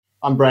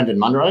I'm Brandon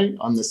Munro.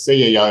 I'm the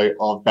CEO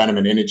of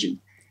Bannerman Energy.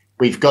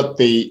 We've got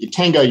the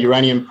Etango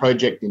uranium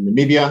project in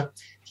Namibia.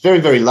 It's very,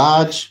 very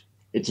large.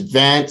 It's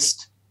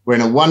advanced. We're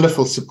in a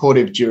wonderful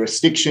supportive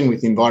jurisdiction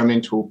with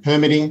environmental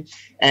permitting,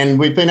 and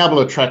we've been able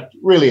to attract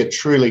really a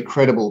truly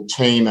credible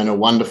team and a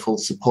wonderful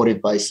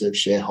supportive base of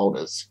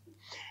shareholders.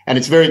 And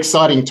it's a very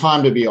exciting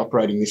time to be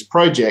operating this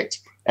project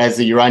as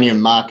the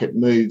uranium market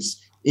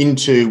moves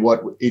into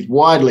what is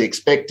widely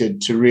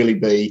expected to really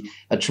be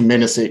a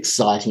tremendously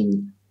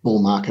exciting bull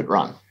market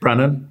run.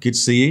 Brandon, good to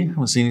see you. I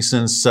haven't seen you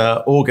since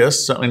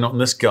August, certainly not in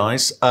this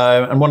guise.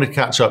 And wanted to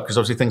catch up because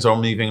obviously things are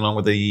moving along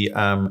with the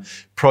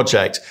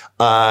project.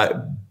 But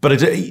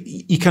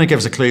you kind of gave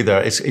us a clue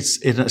there. It's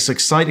an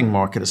exciting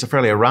market. It's a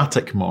fairly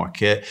erratic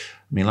market.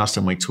 I mean, last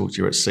time we talked,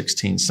 you were at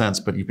 16 cents,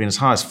 but you've been as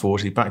high as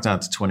 40, back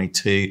down to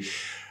 22.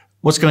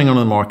 What's going on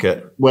in the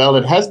market? Well,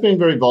 it has been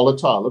very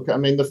volatile. Look, I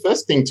mean, the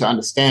first thing to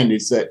understand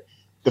is that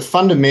the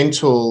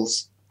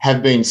fundamentals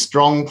have been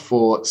strong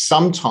for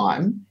some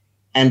time.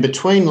 And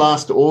between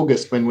last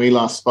August, when we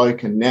last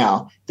spoke, and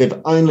now, they've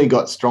only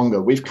got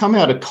stronger. We've come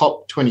out of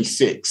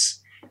COP26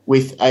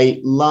 with a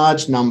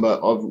large number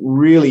of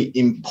really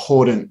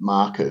important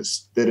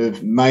markers that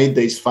have made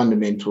these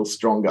fundamentals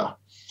stronger.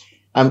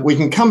 We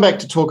can come back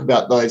to talk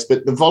about those,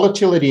 but the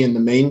volatility in the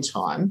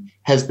meantime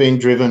has been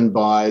driven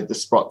by the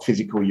Sprott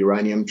Physical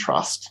Uranium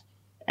Trust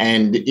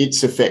and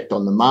its effect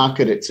on the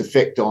market, its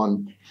effect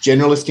on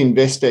generalist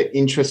investor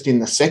interest in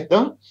the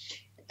sector.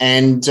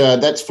 And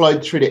that's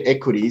flowed through to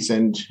equities.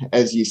 And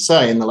as you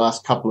say, in the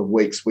last couple of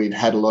weeks, we've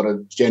had a lot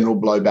of general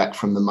blowback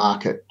from the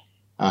market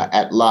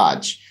at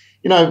large.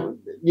 You know,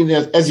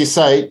 as you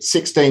say,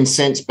 16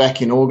 cents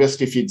back in August.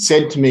 If you'd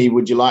said to me,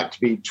 would you like to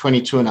be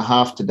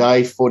 22.5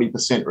 today,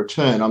 40%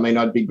 return? I mean,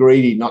 I'd be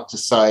greedy not to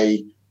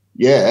say,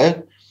 yeah.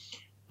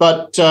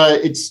 But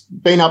it's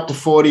been up to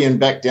 40 and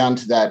back down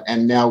to that.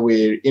 And now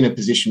we're in a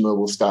position where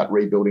we'll start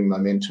rebuilding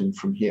momentum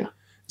from here.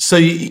 So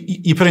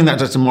you're putting that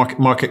to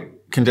market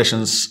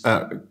conditions,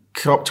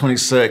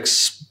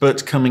 COP26,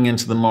 but coming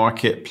into the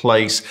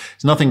marketplace,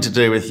 it's nothing to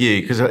do with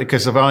you.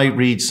 Because if I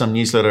read some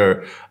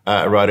newsletter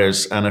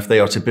writers, and if they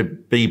are to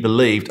be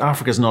believed,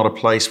 Africa's not a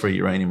place for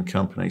uranium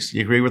companies. Do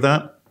you agree with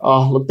that?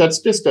 Oh, look, that's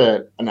just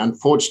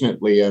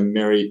unfortunately a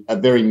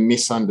very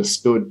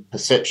misunderstood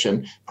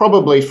perception,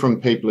 probably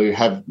from people who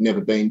have never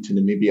been to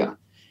Namibia.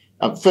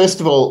 First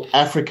of all,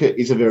 Africa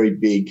is a very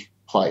big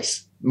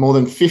place, more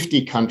than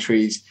 50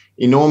 countries,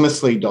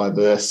 enormously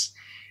diverse.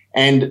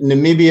 And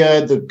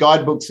Namibia, the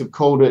guidebooks have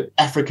called it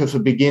Africa for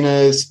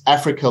beginners,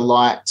 Africa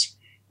light.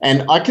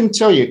 And I can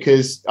tell you,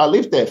 because I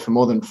lived there for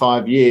more than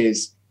 5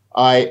 years,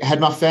 I had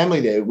my family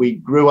there. We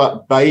grew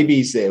up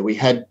babies there. We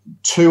had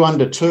 2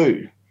 under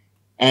 2.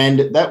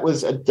 And that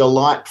was a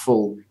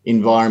delightful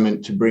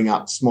environment to bring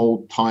up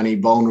small, tiny,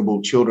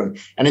 vulnerable children.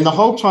 And in the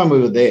whole time we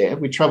were there,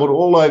 we traveled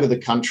all over the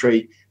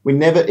country. We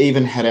never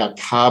even had our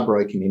car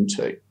broken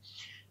into.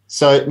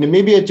 So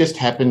Namibia just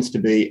happens to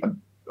be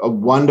a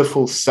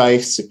wonderful,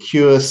 safe,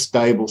 secure,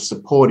 stable,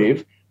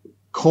 supportive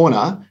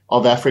corner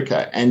of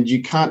Africa. And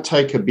you can't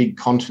take a big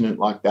continent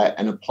like that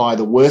and apply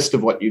the worst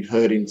of what you've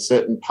heard in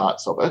certain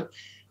parts of it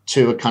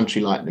to a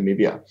country like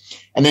Namibia.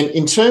 And then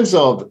in terms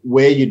of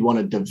where you'd want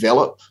to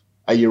develop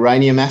a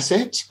uranium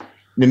asset,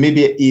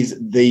 Namibia is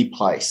the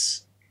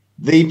place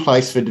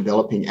for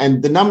developing.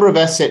 And the number of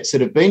assets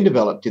that have been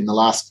developed in the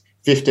last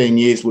 15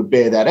 years would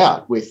bear that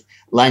out, with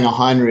Langer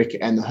Heinrich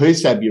and the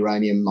Husab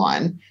uranium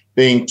mine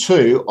being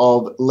 2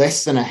 of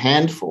less than a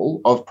handful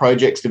of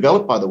projects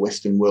developed by the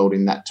Western world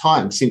in that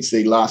time, since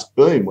the last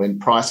boom when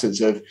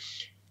prices of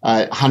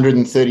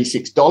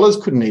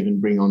 $136 couldn't even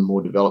bring on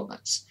more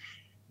developments.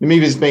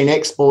 Namibia's been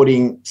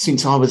exporting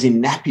since I was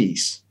in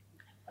nappies.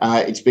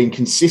 It's been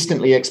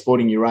consistently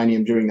exporting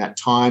uranium during that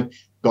time,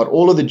 got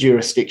all of the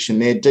jurisdiction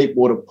there, deep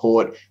water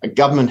port, a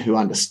government who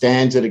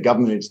understands it, a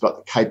government who's got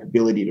the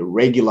capability to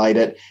regulate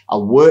it, a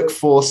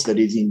workforce that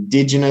is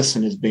indigenous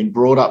and has been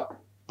brought up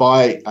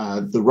by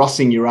the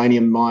Rossing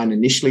uranium mine,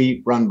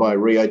 initially run by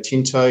Rio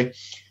Tinto.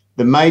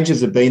 The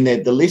majors have been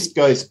there. The list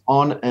goes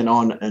on and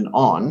on and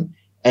on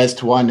as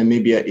to why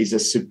Namibia is a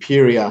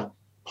superior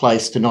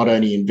place to not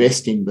only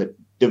invest in, but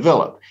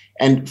develop.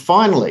 And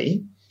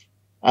finally,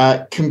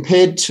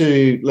 compared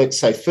to, let's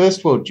say,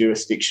 first world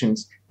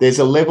jurisdictions, there's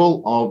a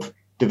level of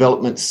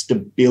development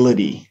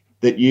stability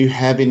that you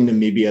have in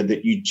Namibia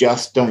that you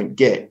just don't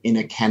get in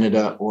a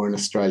Canada or in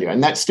Australia.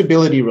 And that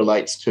stability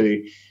relates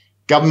to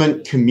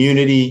government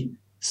community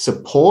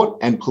support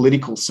and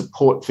political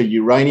support for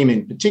uranium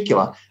in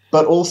particular,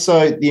 but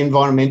also the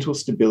environmental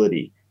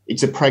stability.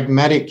 It's a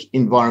pragmatic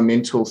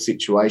environmental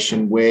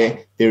situation where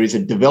there is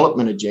a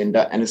development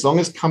agenda, and as long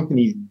as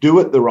companies do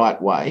it the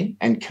right way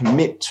and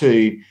commit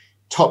to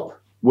top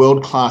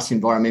world-class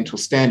environmental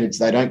standards,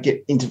 they don't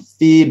get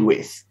interfered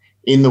with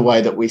in the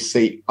way that we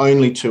see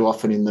only too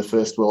often in the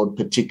first world,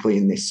 particularly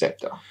in this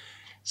sector.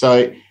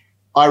 So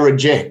I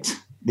reject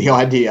the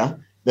idea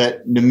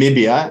that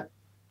Namibia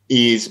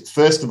is,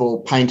 first of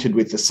all, painted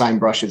with the same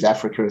brush as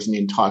Africa as an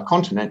entire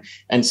continent,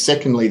 and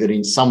secondly, that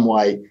in some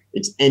way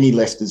it's any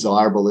less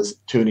desirable as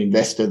to an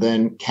investor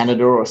than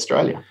Canada or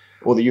Australia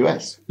or the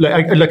US.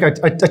 I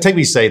take what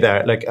you say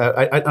there.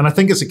 And I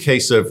think it's a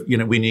case of,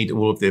 we need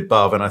all of the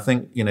above. And I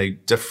think,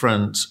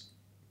 different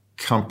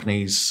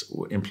companies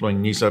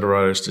employing newsletter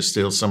writers to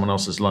steal someone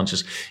else's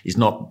lunches is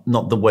not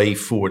the way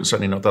forward.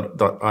 Certainly not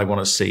that I want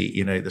to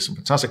see. There's some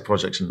fantastic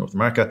projects in North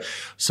America,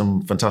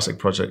 some fantastic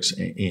projects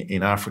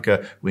in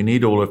Africa. We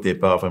need all of the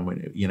above,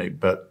 and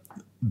but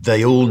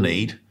they all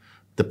need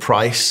the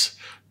price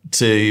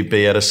to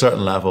be at a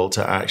certain level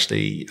to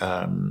actually,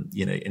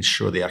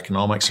 ensure the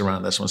economics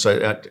around this one. So,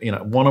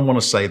 I want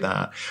to say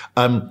that.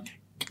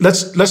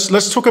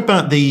 Let's talk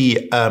about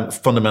the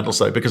fundamentals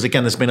though, because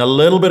again, there's been a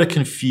little bit of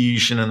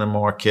confusion in the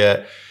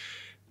market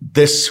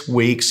this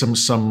week.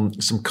 Some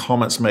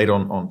comments made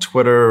on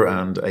Twitter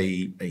and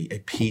a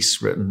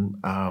piece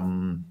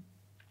written,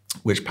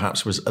 which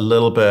perhaps was a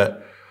little bit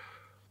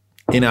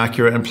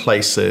inaccurate in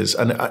places.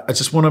 And I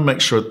just want to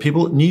make sure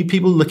new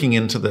people looking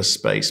into this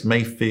space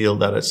may feel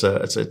that it's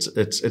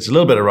a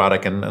little bit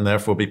erratic and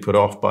therefore be put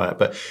off by it.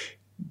 But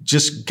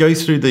just go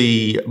through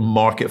the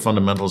market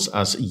fundamentals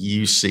as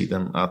you see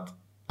them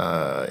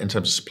in terms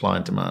of supply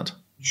and demand.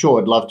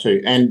 Sure, I'd love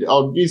to. And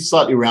I'll use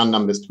slightly round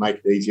numbers to make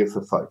it easier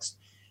for folks.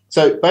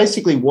 So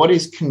basically what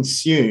is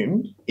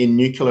consumed in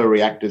nuclear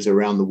reactors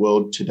around the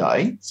world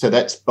today, so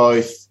that's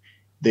both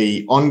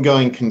the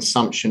ongoing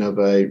consumption of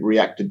a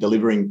reactor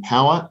delivering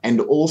power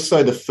and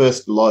also the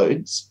first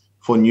loads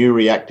for new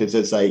reactors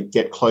as they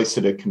get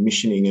closer to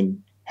commissioning and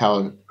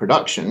power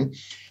production,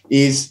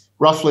 is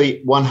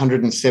roughly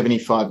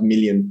 175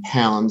 million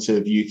pounds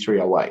of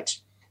U3O8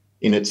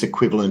 in its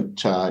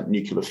equivalent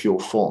nuclear fuel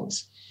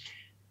forms.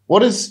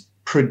 What is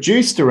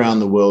produced around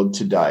the world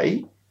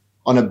today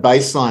on a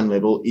baseline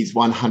level is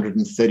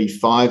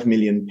 135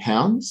 million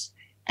pounds,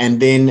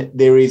 and then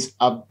there is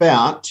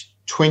about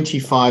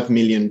 25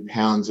 million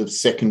pounds of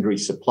secondary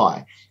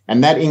supply.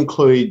 And that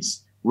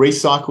includes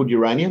recycled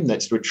uranium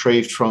that's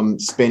retrieved from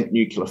spent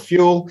nuclear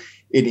fuel.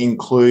 It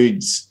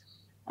includes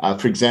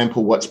for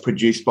example, what's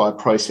produced by a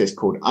process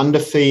called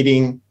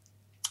underfeeding,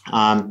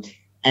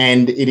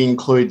 and it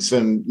includes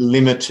some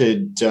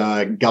limited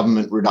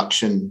government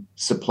reduction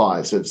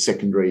supplies of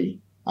secondary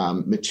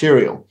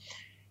material.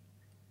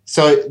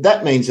 So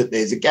that means that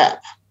there's a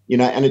gap,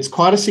 and it's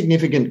quite a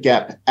significant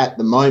gap at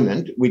the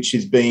moment, which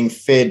is being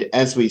fed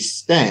as we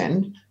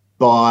stand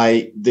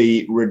by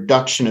the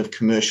reduction of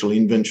commercial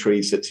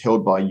inventories that's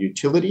held by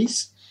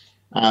utilities.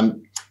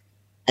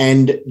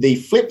 And the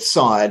flip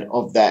side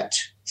of that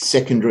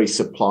secondary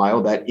supply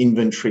or that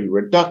inventory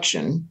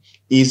reduction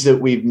is that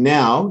we've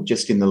now,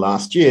 just in the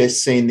last year,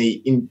 seen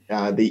the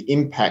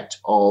impact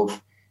of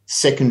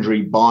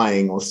secondary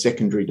buying or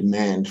secondary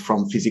demand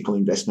from physical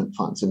investment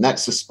funds. And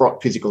that's the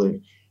Sprott Physical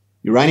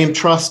Uranium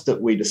Trust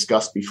that we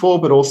discussed before,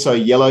 but also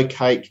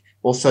Yellowcake,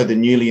 also the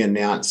newly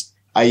announced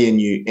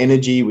ANU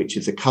Energy, which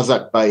is a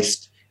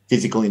Kazakh-based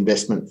physical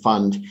investment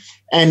fund.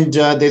 And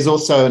there's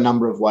also a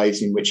number of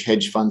ways in which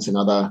hedge funds and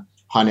other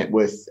high net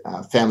worth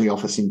family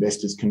office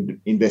investors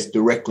can invest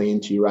directly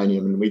into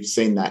uranium, and we've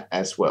seen that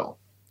as well.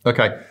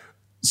 Okay,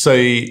 so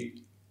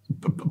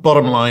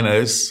bottom line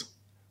is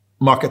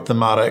market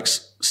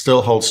thematics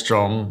still hold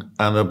strong,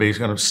 and there'll be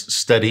kind of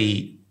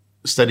steady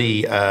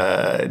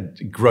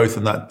growth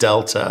in that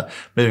delta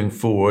moving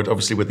forward.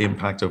 Obviously, with the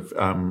impact of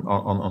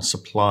on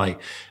supply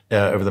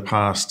over the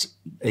past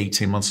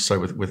 18 months or so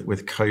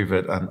with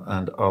COVID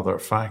and other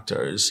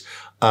factors.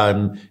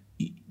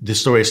 The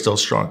story is still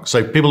strong.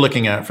 So people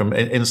looking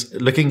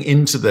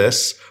into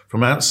this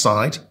from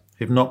outside,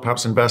 who've not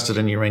perhaps invested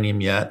in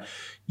uranium yet,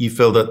 you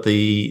feel that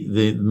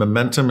the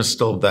momentum is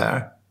still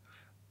there,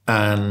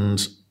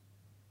 and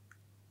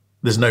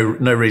there's no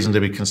reason to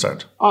be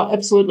concerned. Oh,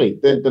 absolutely.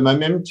 The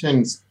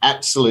momentum's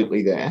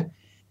absolutely there.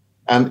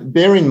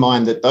 Bear in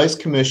mind that those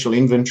commercial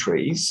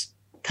inventories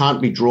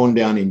can't be drawn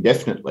down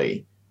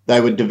indefinitely. They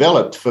were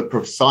developed for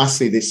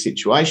precisely this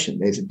situation.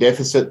 There's a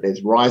deficit,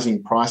 there's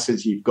rising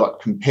prices, you've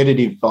got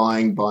competitive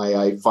buying by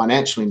a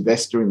financial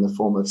investor in the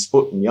form of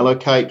Sprott and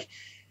Yellowcake.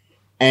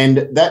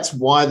 And that's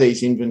why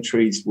these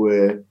inventories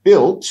were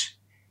built.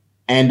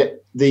 And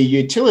the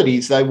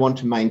utilities, they want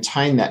to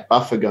maintain that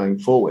buffer going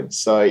forward.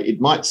 So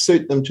it might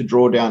suit them to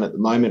draw down at the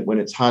moment when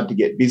it's hard to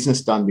get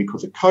business done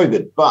because of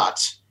COVID,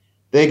 but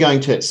they're going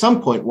to at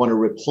some point want to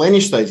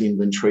replenish those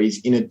inventories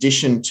in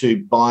addition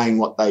to buying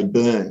what they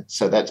burn.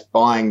 So that's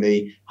buying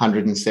the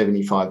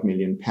 175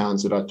 million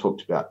pounds that I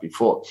talked about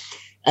before.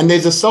 And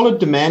there's a solid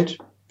demand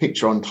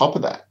picture on top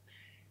of that.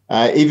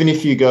 Even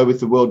if you go with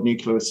the World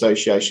Nuclear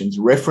Association's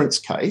reference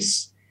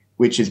case,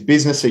 which is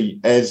business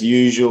as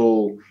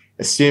usual,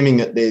 assuming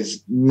that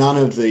there's none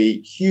of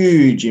the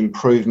huge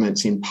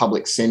improvements in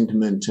public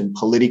sentiment and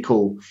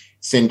political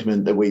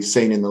sentiment that we've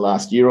seen in the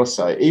last year or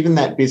so, even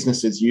that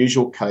business as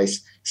usual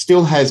case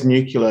still has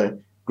nuclear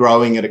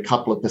growing at a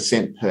couple of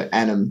 % per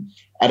annum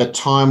at a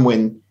time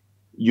when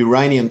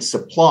uranium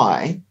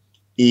supply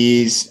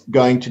is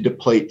going to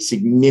deplete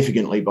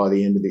significantly by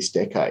the end of this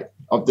decade.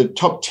 of the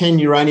top 10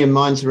 uranium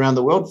mines around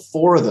the world,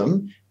 4 of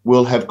them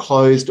will have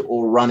closed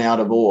or run out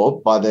of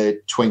ore by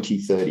the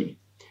 2030.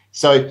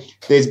 So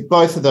there's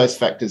both of those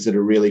factors that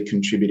are really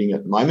contributing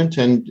at the moment.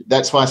 And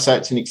that's why I say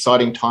it's an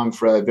exciting time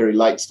for a very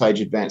late stage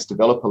advanced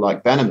developer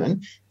like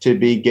Bannerman to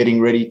be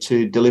getting ready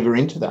to deliver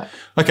into that.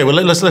 Okay, well,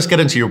 let's get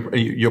into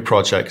your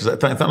project.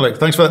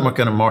 Thanks for that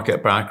kind of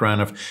market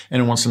background. If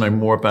anyone wants to know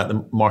more about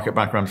the market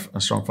background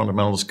and strong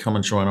fundamentals, come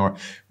and join our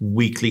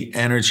weekly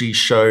energy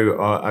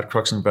show at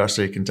Crux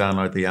University. You can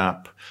download the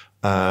app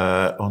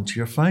onto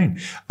your phone.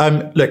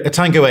 Look,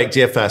 Etango 8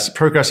 DFS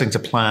progressing to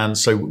plan.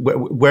 So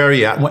where are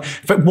you at? In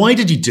fact, why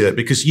did you do it?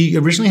 Because you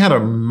originally had a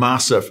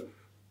massive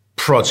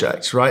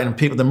project, right? And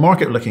the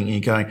market looking at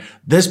you going,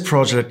 this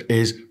project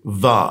is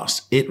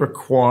vast. It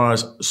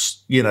requires,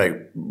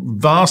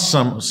 vast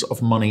sums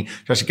of money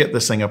to actually get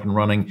this thing up and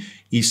running.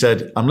 You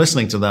said, I'm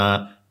listening to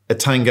that.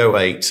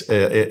 Etango 8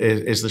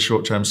 is the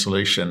short-term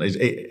solution.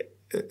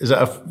 Is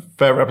that a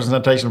fair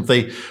representation of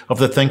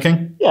the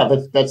thinking? Yeah,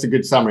 that's a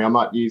good summary. I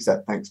might use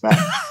that. Thanks, Matt.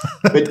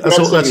 But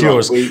that's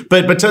yours.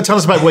 But tell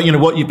us about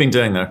what you've been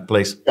doing there,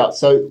 please. Yeah.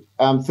 So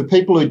for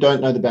people who don't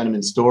know the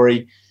Bannerman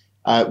story,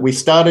 we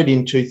started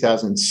in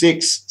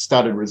 2006.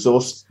 Started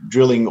resource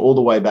drilling all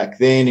the way back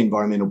then,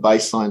 environmental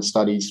baseline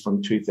studies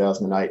from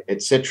 2008,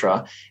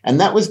 etc. And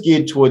that was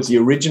geared towards the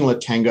original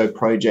Etango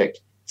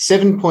project,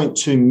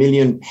 7.2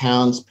 million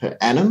pounds per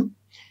annum.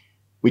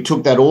 We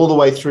took that all the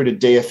way through to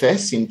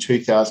DFS in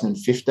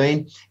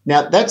 2015.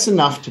 Now, that's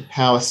enough to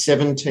power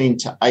 17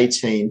 to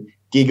 18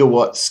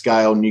 gigawatt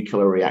scale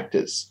nuclear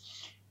reactors.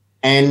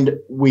 And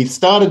we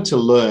started to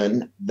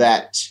learn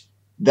that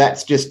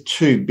that's just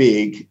too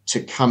big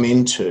to come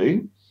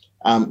into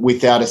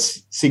without a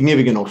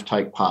significant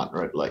offtake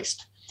partner, at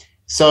least.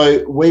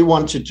 So we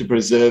wanted to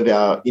preserve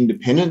our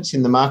independence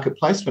in the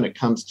marketplace when it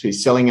comes to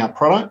selling our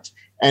product.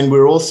 And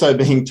we're also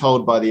being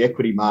told by the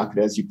equity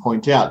market, as you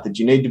point out, that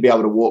you need to be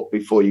able to walk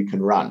before you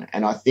can run.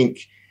 And I think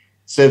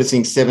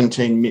servicing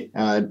 17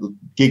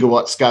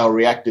 gigawatt scale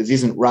reactors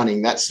isn't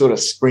running. That's sort of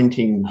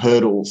sprinting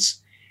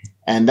hurdles.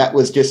 And that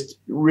was just,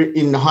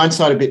 in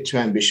hindsight, a bit too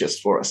ambitious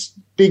for us.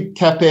 Big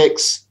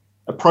CapEx,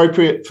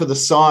 appropriate for the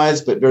size,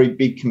 but very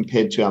big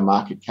compared to our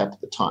market cap at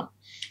the time.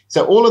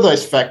 So all of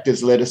those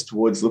factors led us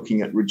towards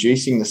looking at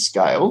reducing the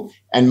scale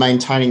and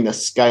maintaining the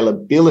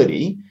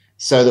scalability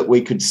so that we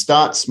could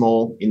start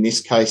small. In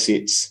this case,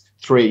 it's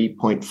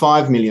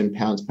 3.5 million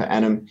pounds per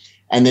annum.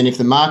 And then if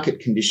the market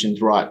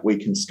conditions right, we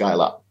can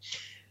scale up.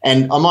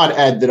 And I might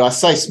add that I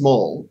say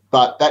small,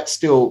 but that's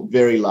still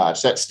very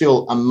large. That's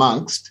still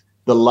amongst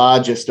the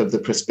largest of the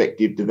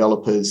prospective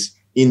developers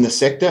in the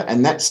sector.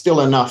 And that's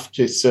still enough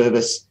to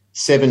service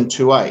 7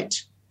 to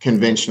 8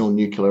 conventional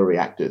nuclear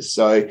reactors.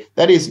 So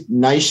that is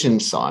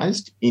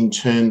nation-sized in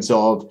terms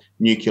of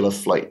nuclear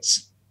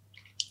fleets.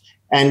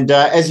 And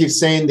as you've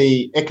seen,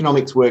 the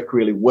economics work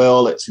really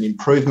well. It's an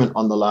improvement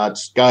on the large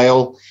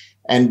scale.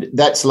 And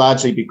that's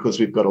largely because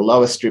we've got a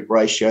lower strip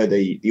ratio.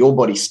 The ore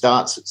body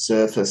starts at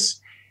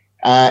surface.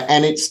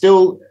 And it's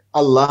still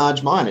a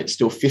large mine. It's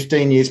still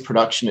 15 years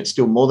production. It's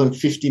still more than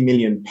 50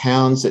 million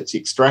pounds that's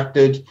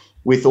extracted,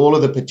 with all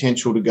of the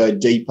potential to go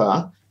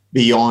deeper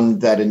beyond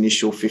that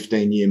initial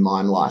 15-year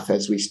mine life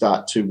as we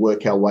start to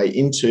work our way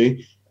into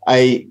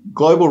a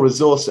global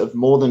resource of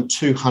more than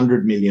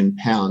 200 million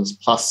pounds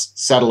plus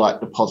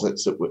satellite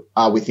deposits that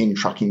are within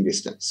trucking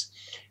distance.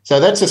 So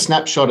that's a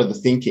snapshot of the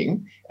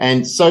thinking.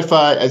 And so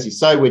far, as you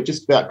say, we're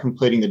just about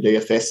completing the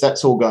DFS.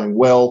 That's all going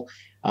well.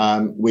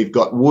 We've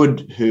got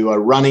Wood, who are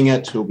running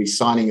it, who'll be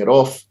signing it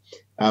off.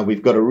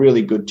 We've got a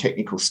really good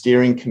technical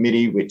steering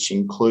committee, which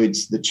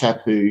includes the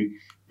chap who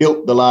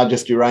built the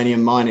largest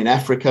uranium mine in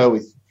Africa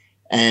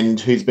and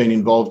who's been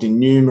involved in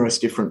numerous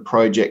different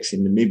projects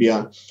in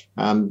Namibia.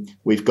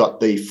 We've got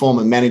the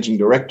former managing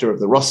director of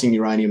the Rossing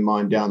uranium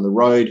mine down the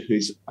road,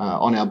 who's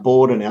on our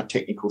board and our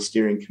technical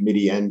steering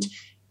committee. And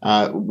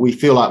we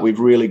feel like we've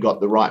really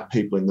got the right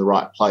people in the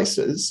right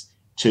places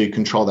to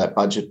control that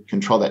budget,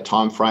 control that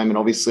time frame, and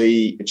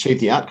obviously achieve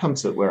the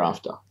outcomes that we're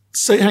after.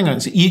 So hang on,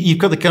 so you've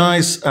got the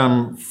guys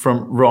from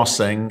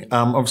Rossing.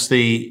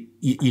 Obviously,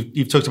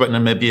 you've talked about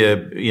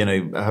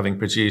Namibia, having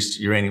produced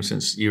uranium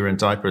since you were in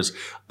diapers,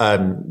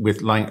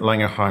 with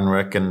Langer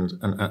Heinrich and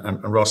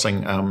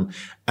Rossing,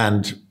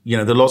 and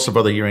there are lots of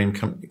other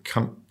uranium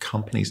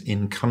companies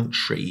in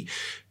country.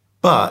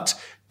 But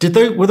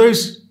were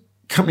those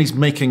companies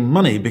making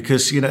money?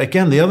 Because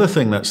again, the other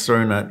thing that's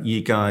thrown at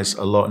you guys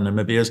a lot in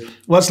Namibia is,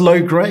 well, it's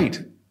low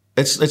grade.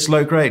 It's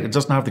low grade. It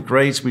doesn't have the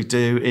grades we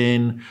do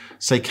in,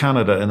 say,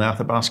 Canada in the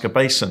Athabasca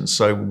Basin.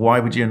 So why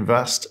would you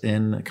invest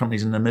in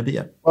companies in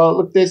Namibia? Well,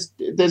 look,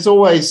 there's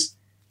always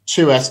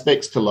two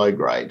aspects to low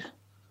grade.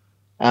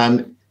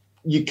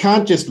 You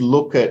can't just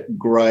look at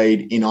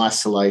grade in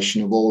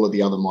isolation of all of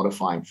the other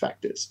modifying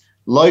factors.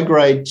 Low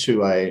grade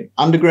to an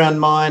underground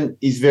mine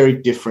is very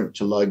different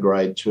to low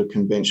grade to a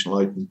conventional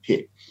open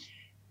pit.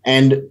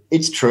 And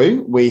it's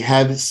true, we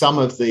have some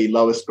of the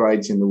lowest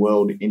grades in the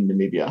world in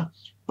Namibia,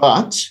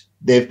 but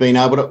they've been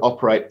able to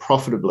operate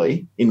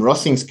profitably, in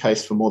Rossing's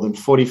case, for more than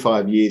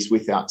 45 years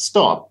without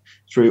stop,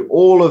 through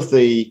all of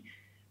the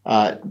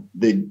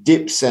the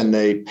dips and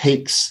the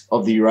peaks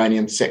of the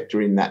uranium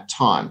sector in that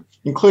time,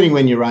 including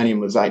when uranium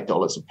was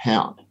 $8 a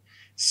pound.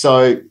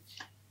 So,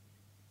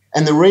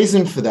 and the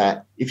reason for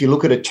that, if you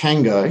look at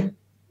Etango,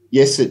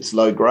 yes, it's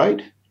low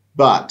grade,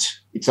 but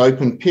it's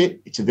open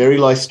pit. It's a very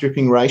low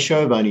stripping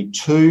ratio of only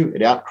 2.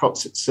 It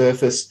outcrops at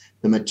surface.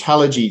 The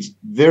metallurgy is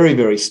very,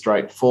 very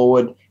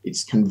straightforward.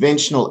 It's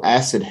conventional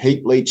acid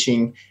heap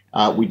leaching.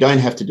 We don't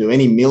have to do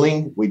any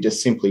milling. We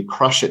just simply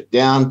crush it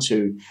down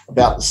to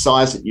about the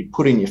size that you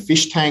put in your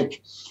fish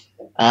tank.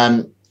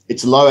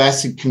 It's low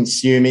acid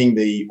consuming.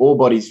 The ore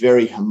body is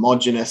very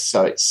homogeneous,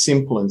 so it's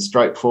simple and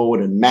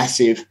straightforward and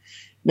massive.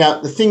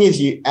 Now, the thing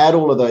is, you add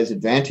all of those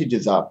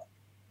advantages up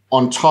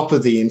on top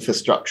of the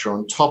infrastructure,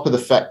 on top of the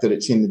fact that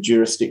it's in the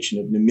jurisdiction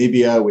of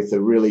Namibia with a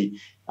really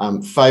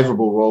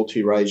favourable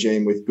royalty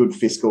regime with good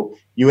fiscal,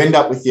 you end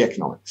up with the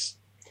economics.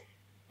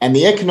 And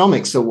the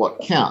economics are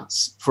what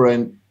counts for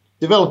a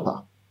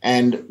developer.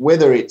 And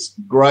whether it's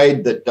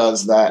grade that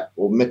does that,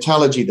 or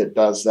metallurgy that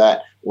does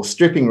that, or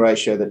stripping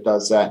ratio that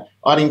does that,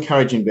 I'd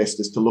encourage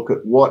investors to look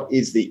at what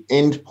is the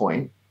end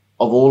point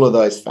of all of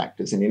those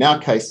factors. And in our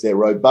case, they're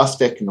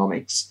robust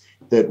economics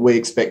that we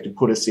expect to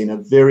put us in a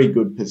very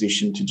good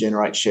position to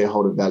generate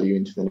shareholder value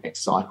into the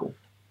next cycle.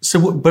 So,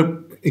 I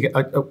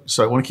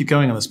want to keep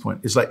going on this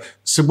point. It's like,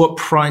 so what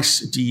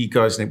price do you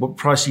guys need? What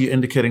price are you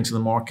indicating to the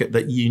market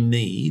that you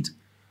need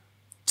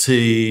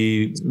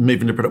to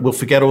move into production? We'll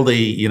forget all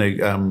the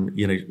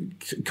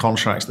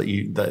contracts that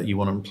you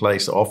want in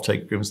place, the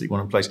offtake agreements that you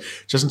want in place.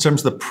 Just in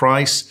terms of the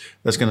price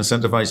that's going to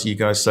incentivize you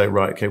guys, say,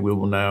 right, okay, we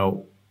will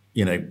now,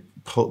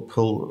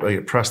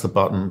 press the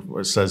button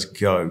where it says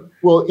go.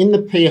 Well, in the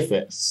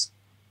PFS,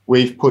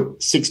 we've put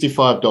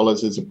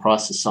 $65 as a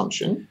price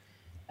assumption,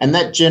 and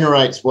that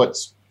generates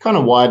what's kind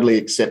of widely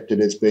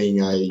accepted as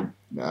being a,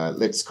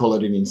 let's call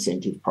it an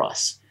incentive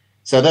price.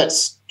 So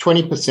that's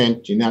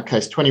 20%, in our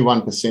case,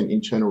 21%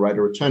 internal rate of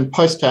return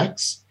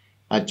post-tax,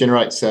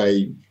 generates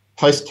a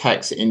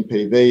post-tax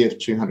NPV of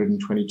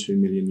 $222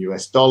 million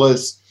US.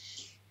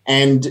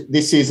 And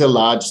this is a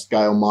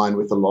large-scale mine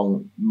with a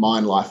long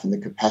mine life and the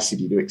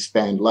capacity to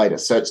expand later.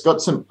 So it's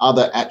got some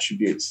other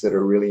attributes that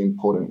are really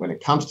important when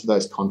it comes to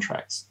those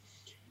contracts.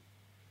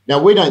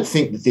 Now, we don't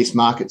think that this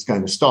market's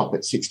going to stop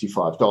at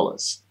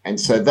 $65. And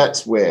so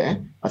that's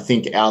where I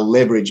think our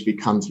leverage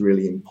becomes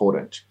really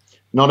important.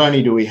 Not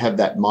only do we have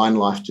that mine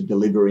life to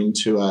deliver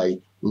into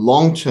a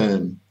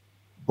long-term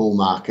bull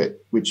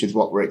market, which is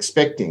what we're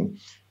expecting,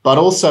 but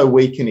also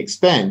we can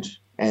expand.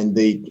 And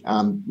the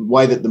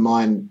way that the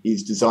mine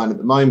is designed at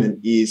the moment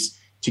is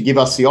to give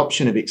us the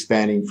option of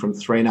expanding from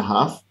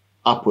 3.5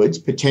 upwards,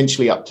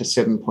 potentially up to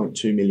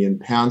 7.2 million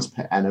pounds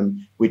per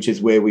annum, which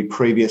is where we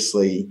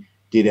previously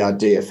did our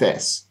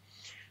DFS.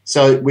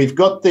 So we've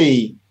got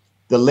the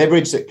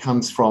leverage that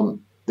comes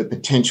from the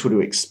potential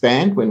to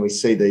expand when we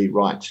see the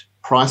right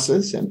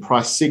prices and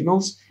price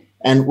signals.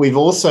 And we've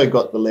also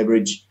got the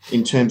leverage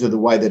in terms of the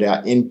way that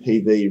our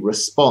NPV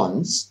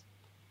responds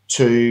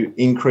to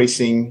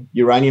increasing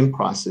uranium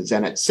prices.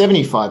 And at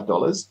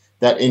 $75,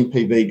 that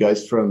NPV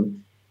goes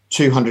from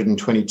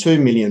 222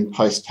 million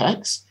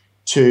post-tax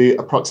to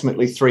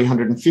approximately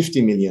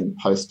 350 million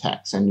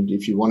post-tax. And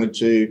if you wanted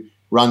to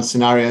run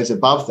scenarios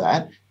above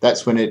that,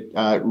 that's when it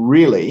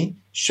really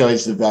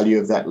shows the value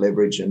of that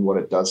leverage and what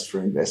it does for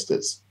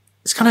investors.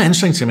 It's kind of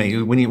interesting to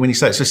me when you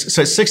say it. So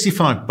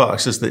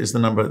 $65 is the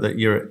number that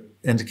you're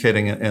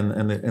indicating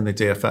in the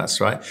DFS,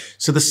 right?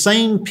 So the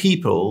same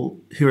people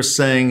who are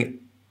saying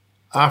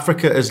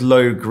Africa is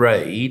low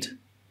grade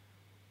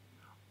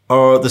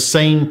are the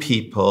same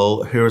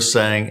people who are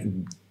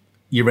saying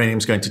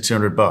uranium's going to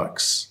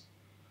 $200.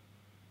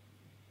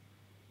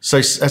 So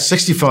at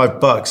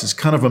 $65, it's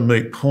kind of a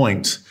moot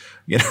point,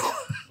 if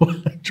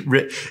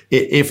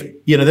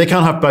they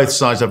can't have both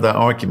sides of that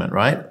argument,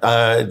 right?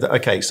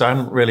 Okay, so I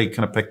haven't really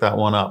kind of picked that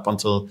one up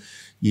until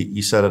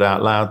you said it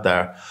out loud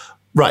there.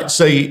 Right.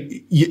 So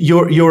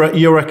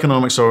your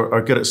economics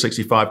are good at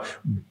 65,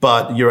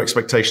 but your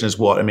expectation is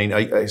what? I mean,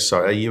 are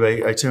you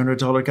a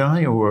 $200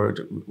 guy, or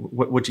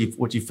what do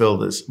you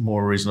feel is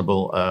more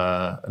reasonable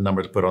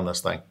number to put on this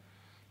thing?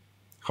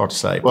 Hard to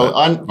say. Well,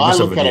 I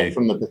look at it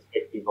from the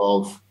perspective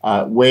of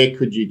where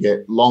could you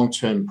get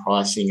long-term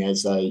pricing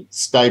as a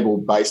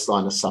stable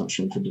baseline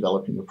assumption for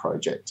developing a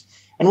project,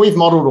 and we've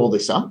modelled all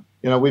this up.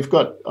 We've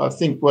got, I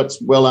think,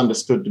 what's well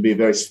understood to be a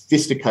very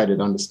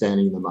sophisticated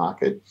understanding of the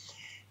market.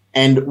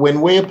 And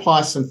when we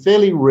apply some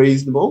fairly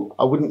reasonable,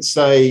 I wouldn't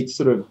say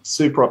sort of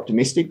super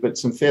optimistic, but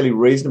some fairly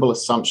reasonable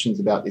assumptions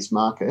about this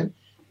market,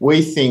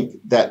 we think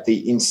that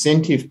the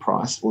incentive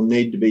price will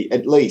need to be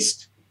at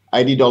least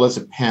 $80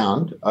 a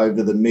pound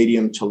over the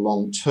medium to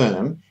long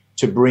term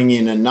to bring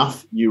in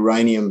enough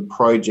uranium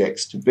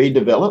projects to be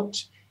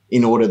developed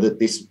in order that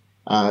this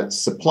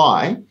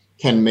supply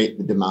can meet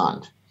the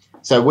demand.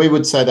 So we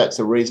would say that's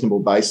a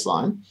reasonable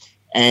baseline.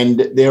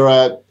 And there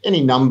are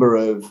any number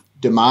of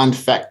demand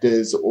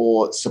factors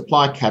or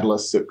supply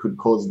catalysts that could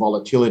cause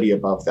volatility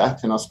above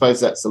that. And I suppose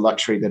that's the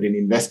luxury that an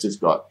investor's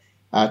got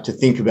to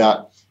think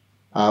about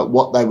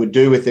what they would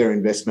do with their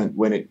investment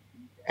when it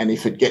and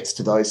if it gets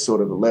to those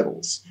sort of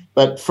levels.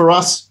 But for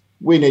us,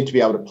 we need to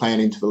be able to plan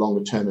into the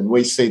longer term, and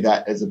we see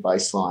that as a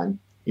baseline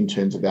in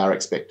terms of our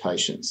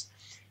expectations.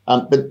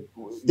 But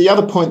the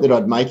other point that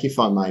I'd make, if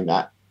I may,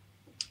 Matt,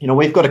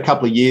 we've got a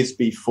couple of years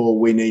before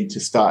we need to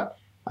start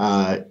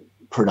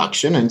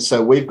production, and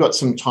so we've got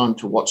some time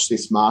to watch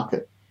this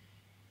market.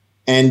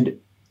 And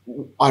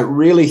I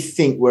really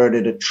think we're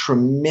at a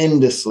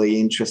tremendously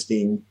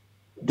interesting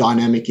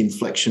dynamic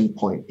inflection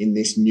point in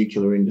this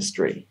nuclear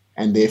industry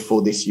and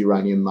therefore this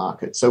uranium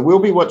market. So we'll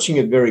be watching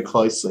it very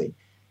closely.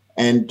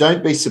 And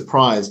don't be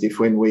surprised if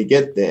when we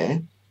get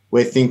there,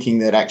 we're thinking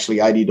that actually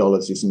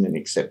 $80 isn't an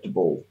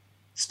acceptable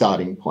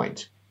starting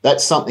point.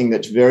 That's something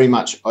that's very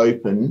much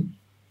open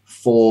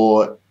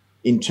for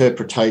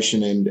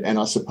interpretation and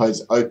I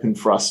suppose open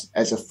for us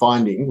as a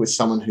finding with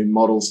someone who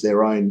models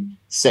their own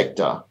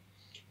sector.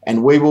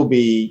 And we will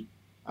be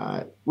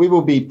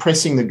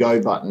pressing the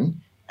go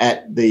button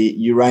at the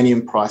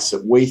uranium price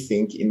that we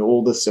think in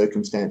all the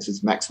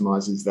circumstances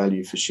maximises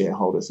value for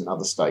shareholders and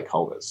other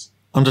stakeholders.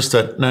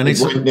 Understood. No, it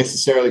won't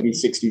necessarily be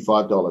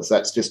 $65.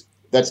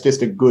 That's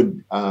just a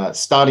good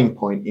starting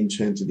point in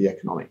terms of the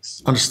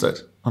economics.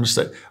 Understood. I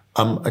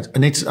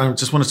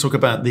just want to talk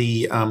about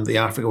the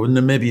Africa or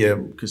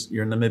Namibia, because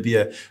your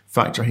Namibia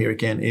factor here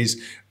again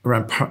is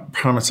around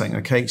permitting.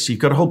 Okay, so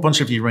you've got a whole bunch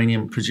of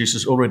uranium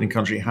producers already in the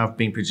country, have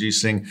been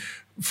producing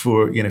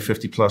for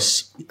 50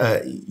 plus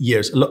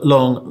years,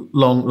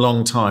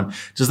 long time.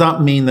 Does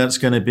that mean that's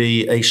going to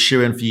be a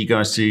shoe-in for you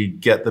guys to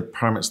get the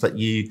permits that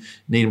you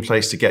need in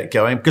place to get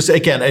going? Because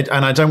again,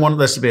 and I don't want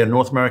this to be a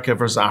North America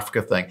versus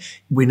Africa thing.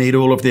 We need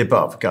all of the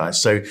above,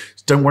 guys. So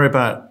don't worry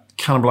about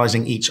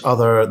cannibalizing each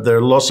other. There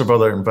are lots of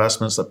other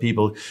investments that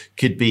people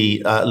could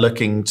be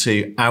looking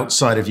to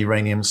outside of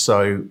uranium.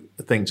 So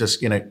I think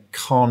just,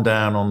 calm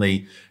down on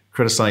the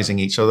criticizing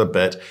each other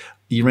bit.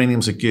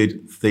 Uranium's a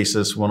good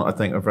thesis, one I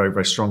think a very,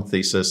 very strong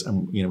thesis,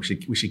 and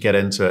we should get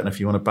into it. And if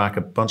you want to back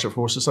a bunch of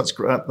horses, that's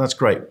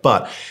great.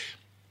 But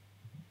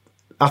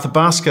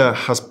Athabasca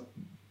has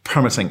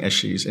permitting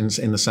issues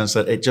in the sense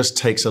that it just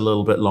takes a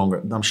little bit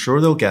longer. I'm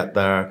sure they'll get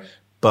there,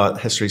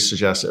 but history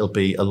suggests it'll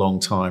be a long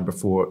time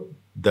before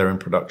they're in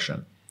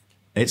production.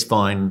 It's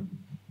fine.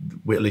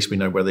 At least we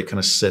know where they kind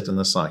of sit in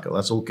the cycle.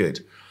 That's all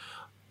good.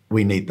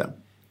 We need them.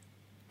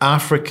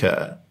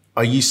 Africa,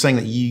 are you saying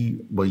that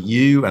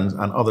you and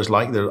others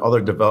like there are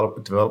other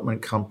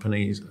development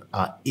companies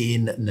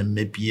in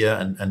Namibia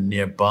and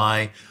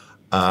nearby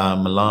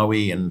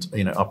Malawi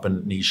and up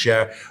in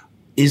Niger?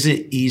 Is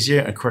it easier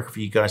and quicker for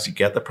you guys to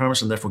get the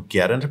permits and therefore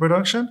get into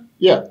production?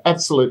 Yeah,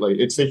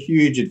 absolutely. It's a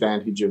huge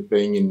advantage of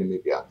being in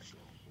Namibia.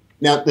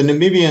 Now, the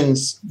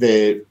Namibians,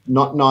 they're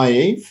not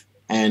naive.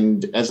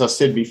 And as I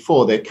said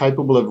before, they're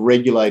capable of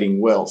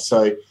regulating well.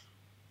 So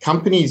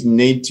companies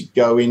need to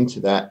go into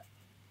that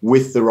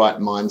with the right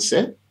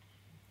mindset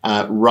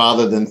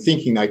rather than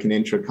thinking they can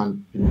enter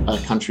a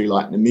country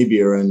like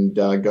Namibia and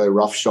go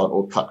roughshod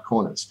or cut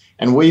corners.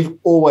 And we've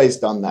always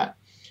done that.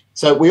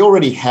 So we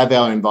already have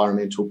our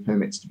environmental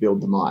permits to build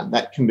the mine.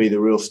 That can be the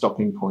real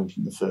stopping point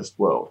in the first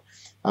world.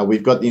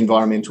 We've got the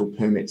environmental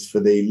permits for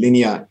the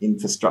linear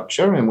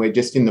infrastructure, and we're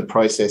just in the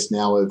process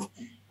now of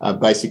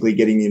basically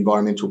getting the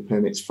environmental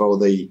permits for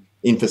the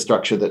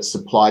infrastructure that's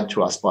supplied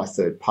to us by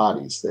third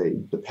parties,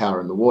 the power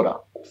and the water.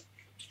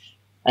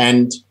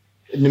 And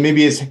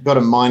Namibia's got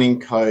a mining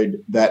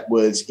code that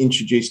was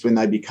introduced when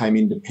they became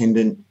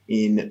independent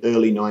in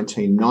early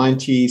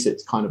 1990s.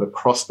 It's kind of a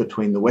cross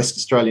between the West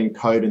Australian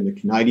code and the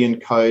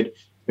Canadian code.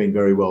 It's been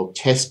very well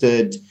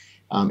tested.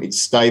 It's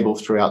stable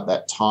throughout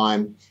that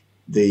time.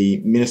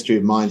 The Ministry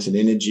of Mines and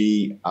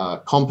Energy are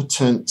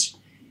competent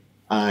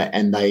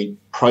and they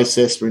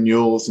process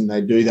renewals and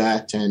they do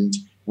that. And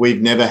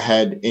we've never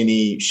had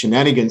any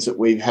shenanigans that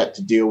we've had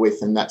to deal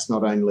with. And that's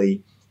not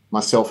only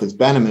myself as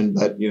Bannerman,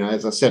 but,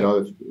 as I said,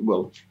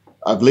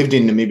 I've lived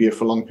in Namibia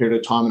for a long period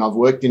of time and I've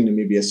worked in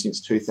Namibia since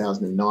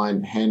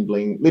 2009,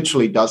 handling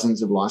literally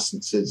dozens of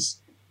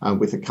licenses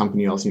with a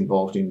company I was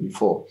involved in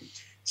before.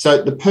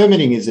 So the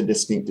permitting is a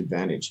distinct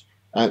advantage.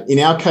 In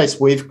our case,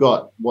 we've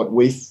got what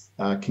we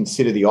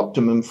consider the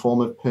optimum form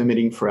of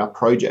permitting for our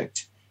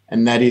project,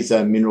 and that is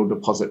a mineral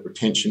deposit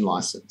retention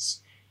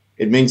license.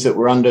 It means that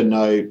we're under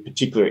no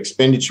particular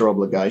expenditure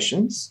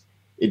obligations.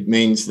 It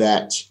means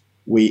that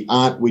we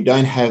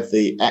don't have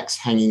the axe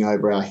hanging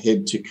over our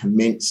head to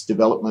commence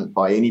development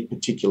by any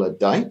particular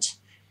date,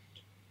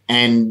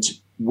 and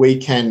we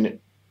can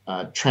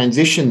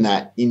transition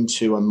that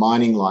into a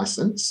mining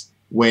license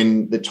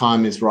when the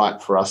time is right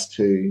for us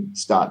to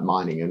start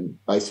mining. And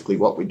basically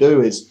what we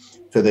do is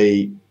for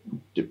the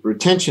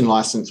retention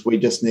license, we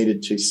just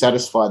needed to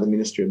satisfy the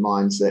Ministry of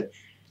Mines that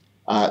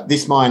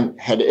this mine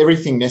had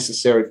everything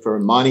necessary for a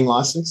mining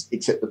license,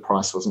 except the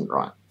price wasn't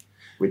right,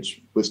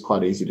 which was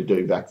quite easy to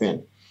do back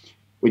then.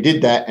 We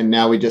did that, and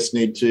now we just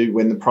need to,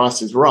 when the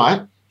price is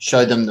right,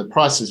 show them the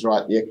price is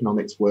right, the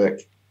economics work,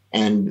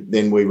 and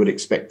then we would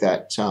expect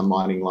that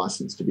mining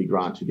license to be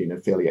granted in a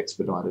fairly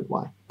expedited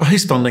way. But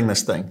who's funding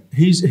this thing?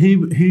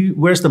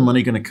 Where's the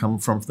money going to come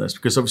from for this?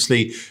 Because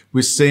obviously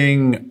we're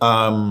seeing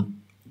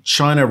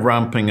China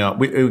ramping up.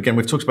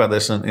 We've talked about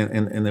this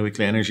in the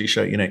Weekly Energy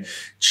Show.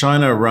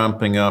 China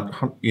ramping up.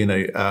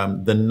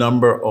 The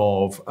number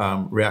of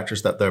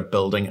reactors that they're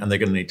building, and they're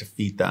going to need to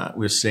feed that.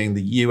 We're seeing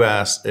the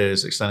US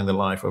is extending the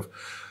life of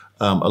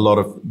a lot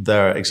of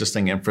their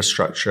existing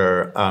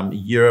infrastructure.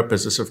 Europe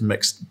is a sort of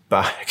mixed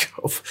bag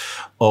of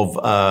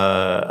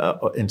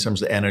in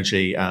terms of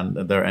energy, and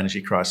their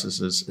energy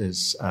crisis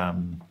is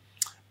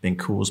being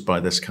caused by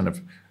this kind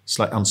of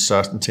slight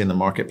uncertainty in the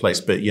marketplace.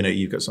 But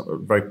you've got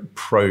some very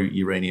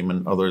pro-uranium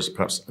and others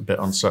perhaps a bit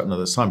uncertain at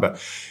this time. But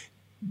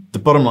the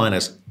bottom line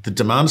is the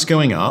demand's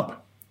going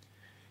up.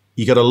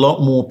 You got a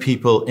lot more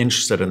people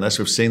interested in this.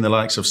 We've seen the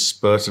likes of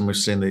Spurt, and we've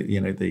seen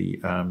the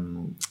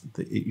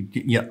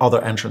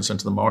other entrants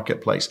into the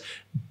marketplace.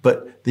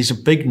 But these are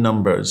big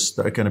numbers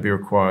that are going to be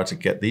required to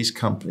get these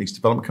companies,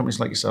 development companies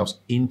like yourselves,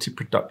 into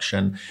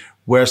production.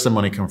 Where's the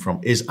money come from?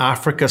 Is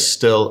Africa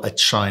still a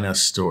China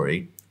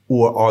story,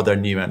 or are there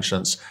new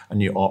entrants and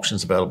new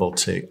options available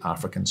to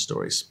African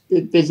stories?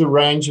 There's a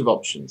range of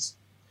options.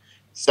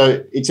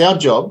 So it's our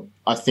job,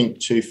 I think,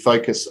 to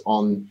focus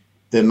on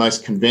the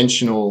most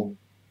conventional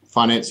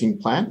financing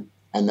plan,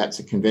 and that's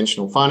a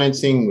conventional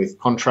financing with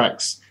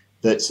contracts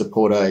that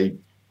support a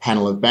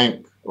panel of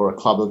bank or a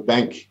club of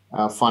bank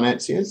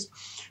financiers.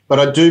 But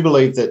I do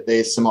believe that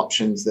there's some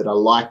options that are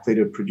likely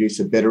to produce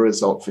a better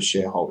result for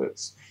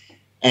shareholders.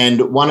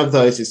 And one of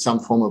those is some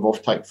form of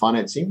offtake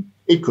financing.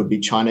 It could be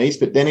Chinese,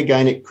 but then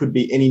again, it could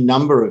be any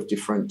number of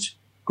different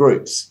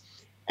groups.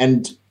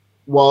 And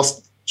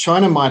whilst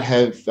China might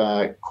have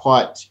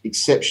quite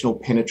exceptional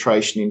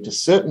penetration into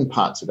certain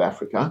parts of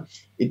Africa,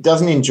 it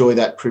doesn't enjoy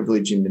that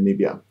privilege in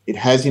Namibia. It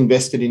has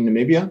invested in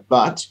Namibia,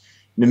 but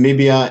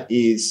Namibia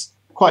is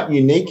quite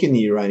unique in the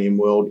uranium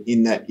world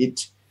in that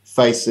it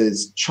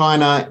faces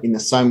China in the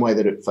same way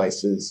that it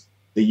faces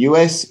the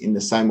US, in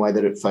the same way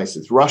that it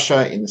faces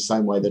Russia, in the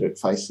same way that it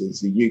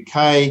faces the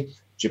UK,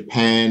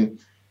 Japan,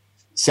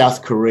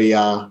 South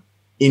Korea,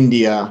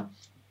 India,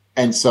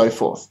 and so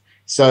forth.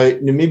 So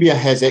Namibia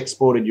has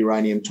exported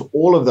uranium to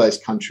all of those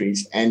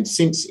countries, and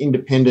since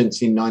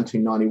independence in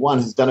 1991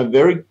 has done a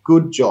very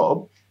good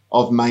job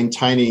of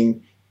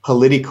maintaining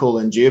political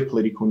and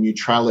geopolitical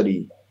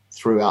neutrality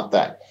throughout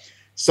that.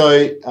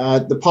 So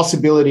the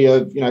possibility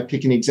of,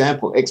 pick an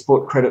example,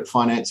 export credit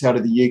finance out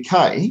of the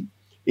UK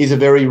is a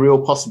very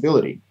real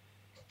possibility,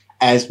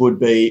 as would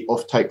be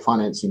offtake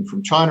financing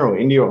from China or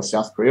India or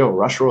South Korea or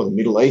Russia or the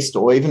Middle East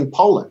or even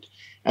Poland.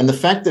 And the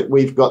fact that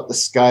we've got the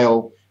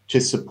scale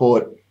to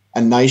support a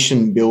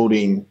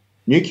nation-building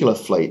nuclear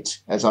fleet,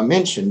 as I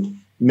mentioned,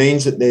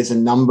 means that there's a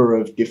number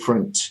of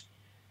different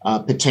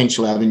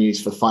potential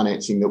avenues for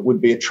financing that would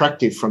be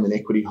attractive from an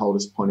equity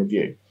holder's point of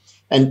view.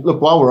 And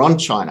look, while we're on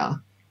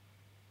China,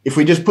 if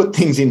we just put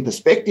things in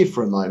perspective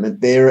for a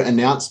moment, their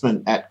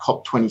announcement at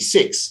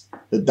COP26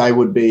 that they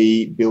would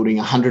be building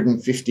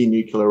 150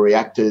 nuclear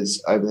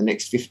reactors over the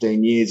next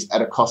 15 years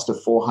at a cost of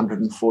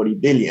 $440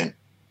 billion.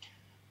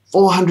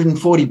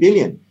 $440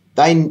 billion.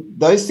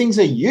 Those things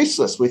are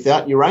useless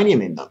without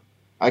uranium in them.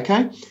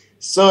 Okay,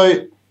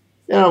 so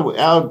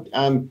our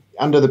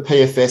under the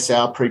PFS,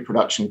 our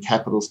pre-production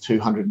capital is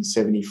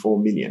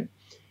 $274 million.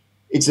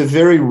 It's a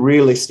very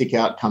realistic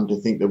outcome to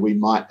think that we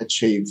might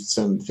achieve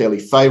some fairly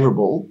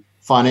favourable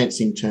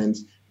financing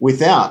terms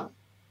without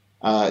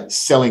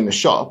selling the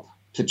shop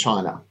to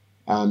China.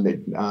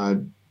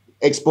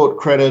 Export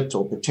credit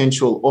or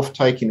potential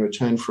offtake in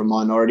return for a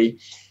minority.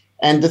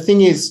 And the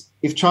thing is,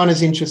 if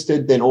China's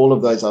interested, then all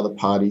of those other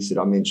parties that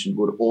I mentioned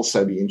would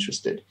also be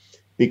interested.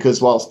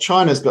 Because whilst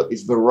China's got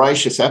this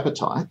voracious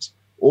appetite,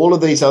 all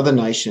of these other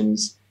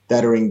nations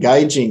that are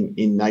engaging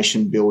in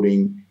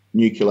nation-building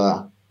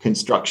nuclear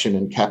construction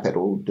and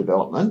capital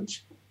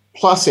development,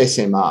 plus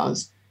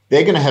SMRs,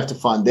 they're going to have to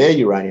find their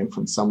uranium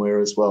from somewhere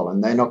as well.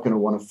 And they're not going to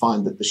want to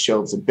find that the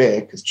shelves are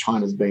bare because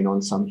China's been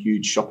on some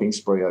huge shopping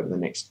spree over the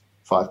next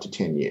 5 to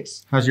 10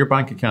 years. How's your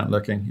bank account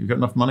looking? You've got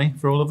enough money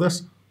for all of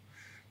this?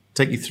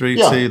 Take you through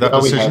to that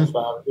decision?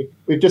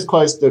 We've just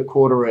closed the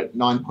quarter at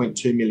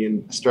 9.2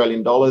 million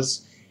Australian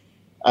dollars.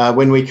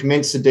 When we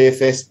commenced the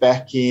DFS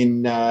back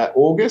in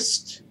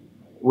August,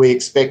 we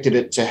expected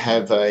it to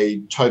have a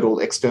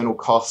total external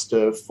cost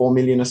of 4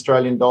 million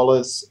Australian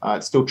dollars.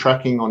 It's still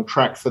tracking on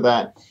track for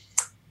that.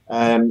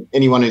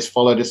 Anyone who's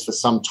followed us for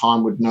some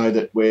time would know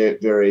that we're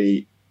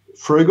very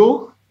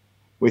frugal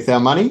with our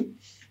money.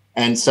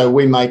 And so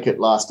we make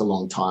it last a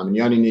long time. And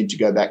you only need to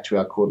go back to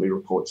our quarterly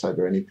reports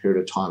over any period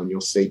of time and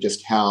you'll see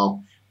just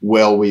how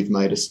well we've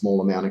made a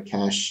small amount of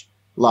cash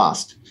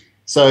last.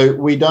 So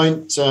we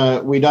don't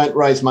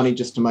raise money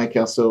just to make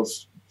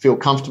ourselves feel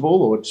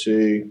comfortable or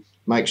to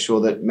make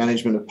sure that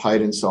management are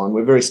paid and so on.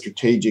 We're very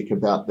strategic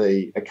about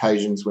the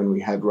occasions when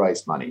we have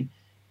raised money.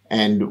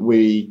 And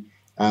we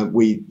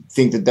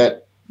think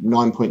that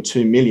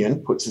 9.2 million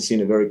puts us in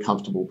a very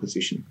comfortable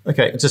position.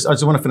 Okay, I just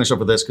want to finish up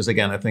with this because,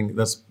 again, I think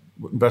that's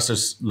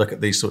investors look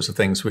at these sorts of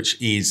things,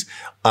 which is,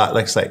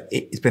 like I say,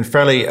 it's been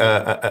fairly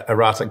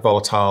erratic,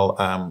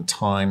 volatile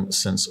time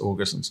since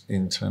August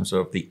in terms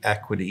of the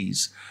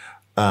equities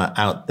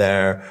out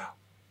there.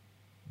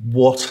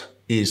 What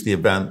is the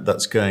event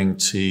that's going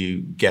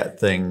to get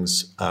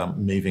things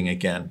moving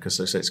again? Because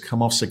it's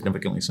come off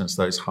significantly since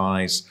those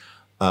highs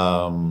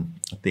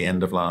at the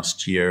end of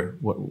last year.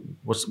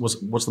 What's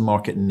the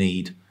market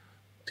need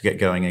to get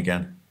going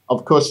again?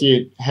 Of course,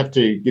 you have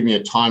to give me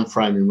a time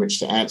frame in which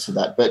to answer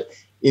that. But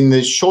in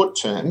the short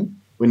term,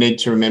 we need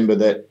to remember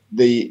that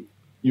the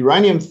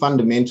uranium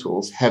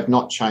fundamentals have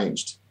not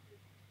changed.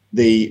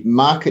 The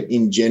market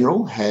in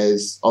general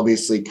has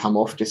obviously come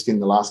off just in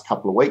the last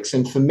couple of weeks.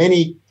 And for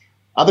many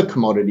other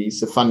commodities,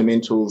 the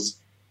fundamentals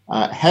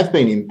have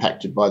been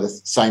impacted by the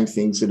same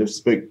things that have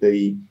spooked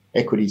the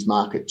equities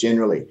market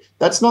generally.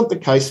 That's not the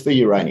case for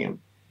uranium.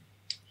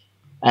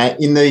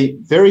 In the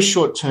very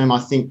short term, I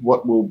think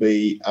what will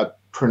be a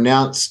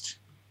pronounced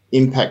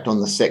impact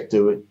on the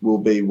sector will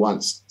be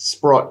once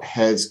Sprott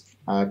has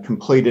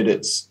completed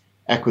its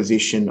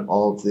acquisition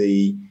of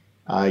the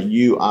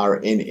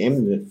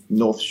URNM, the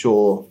North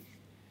Shore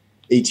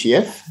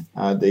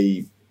ETF,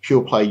 the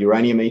pure play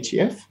uranium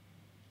ETF.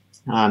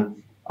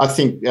 I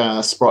think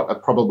Sprott are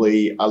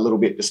probably a little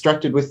bit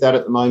distracted with that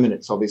at the moment.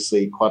 It's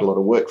obviously quite a lot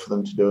of work for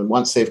them to do. And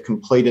once they've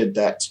completed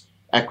that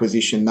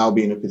acquisition, they'll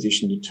be in a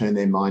position to turn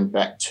their mind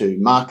back to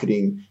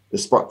marketing the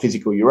Sprott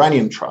Physical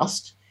Uranium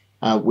Trust,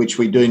 which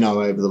we do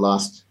know over the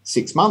last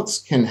 6 months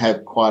can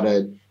have quite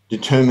a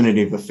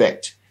determinative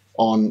effect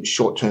on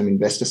short-term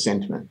investor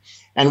sentiment.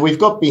 And we've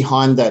got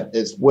behind that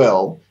as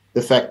well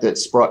the fact that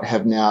Sprott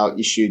have now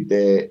issued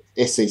their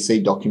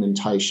SEC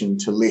documentation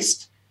to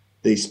list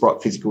the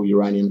Sprott Physical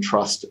Uranium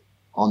Trust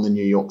on the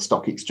New York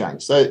Stock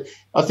Exchange. So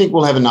I think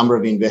we'll have a number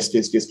of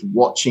investors just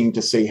watching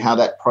to see how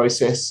that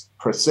process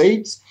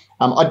proceeds.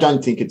 I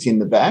don't think it's in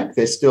the bag.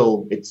 It's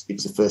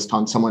the first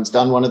time someone's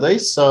done one of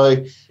these. So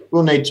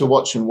we'll need to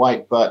watch and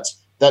wait, but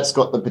that's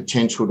got the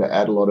potential to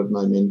add a lot of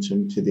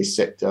momentum to this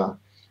sector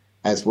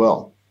as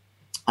well.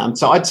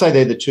 So I'd say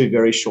they're the two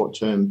very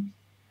short-term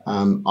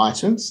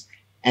items.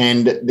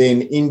 And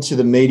then into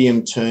the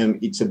medium term,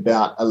 it's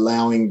about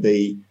allowing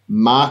the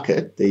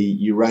market, the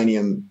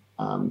uranium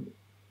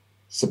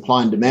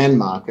supply and demand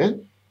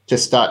market, to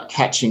start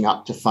catching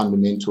up to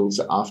fundamentals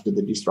after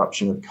the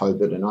disruption of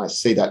COVID. And I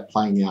see that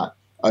playing out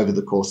over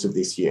the course of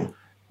this year.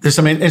 There's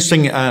some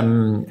interesting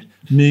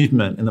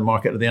movement in the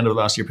market at the end of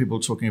last year. People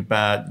talking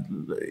about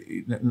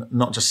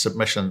not just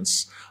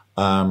submissions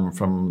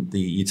from the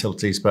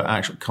utilities, but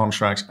actual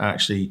contracts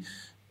actually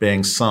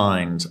being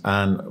signed.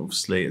 And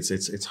obviously,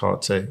 it's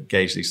hard to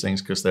gauge these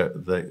things because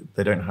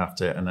they don't have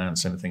to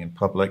announce anything in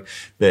public.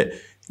 But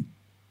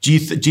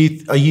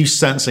are you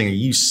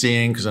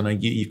seeing? Because I know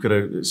you've got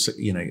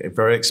a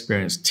very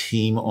experienced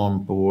team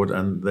on board,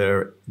 and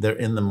they're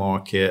in the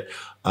market.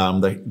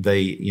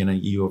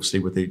 You obviously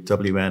with the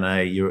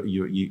WNA,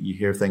 you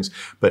hear things.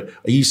 But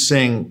are you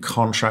seeing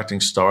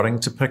contracting starting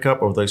to pick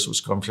up, or those sorts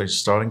of conversations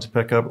starting to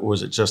pick up, or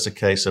is it just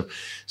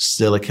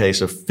still a case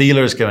of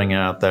feelers going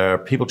out there,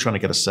 people trying to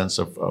get a sense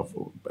of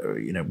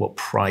what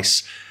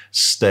price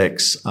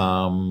sticks,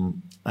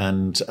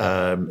 and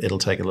it'll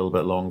take a little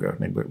bit longer?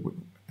 I mean,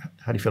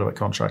 how do you feel about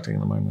contracting at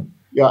the moment?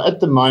 Yeah, at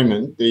the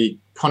moment, the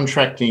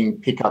contracting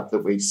pickup that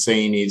we've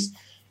seen is,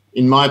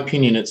 in my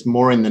opinion, it's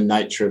more in the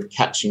nature of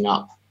catching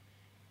up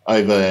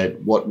over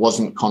what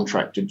wasn't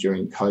contracted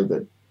during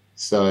COVID.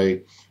 So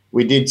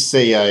we did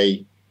see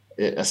a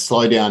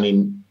slowdown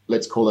in,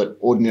 let's call it,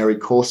 ordinary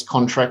course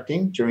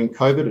contracting during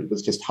COVID. It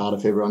was just harder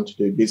for everyone to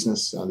do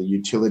business. The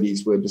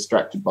utilities were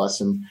distracted by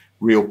some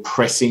real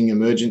pressing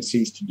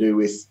emergencies to do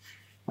with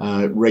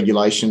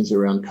regulations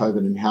around COVID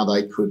and how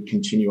they could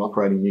continue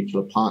operating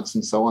nuclear plants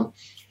and so on.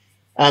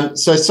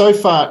 So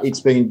far,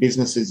 it's been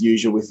business as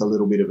usual with a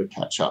little bit of a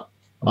catch-up.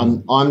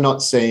 I'm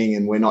not seeing,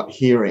 and we're not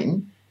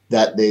hearing,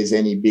 that there's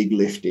any big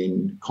lift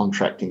in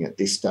contracting at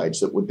this stage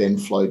that would then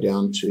flow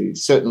down to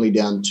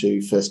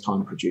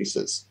first-time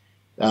producers.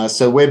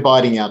 So we're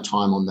biding our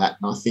time on that.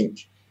 And I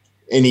think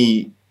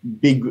any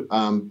big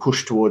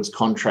push towards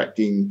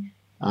contracting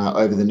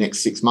over the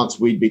next 6 months,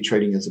 we'd be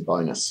treating as a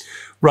bonus.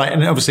 Right.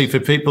 And obviously for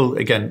people,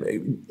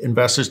 again,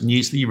 investors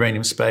new to the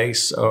uranium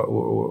space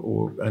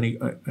or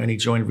only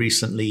joined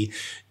recently,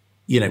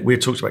 we've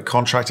talked about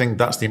contracting.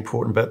 That's the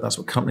important bit. That's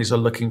what companies are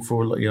looking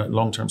for,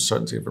 long-term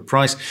certainty of a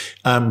price.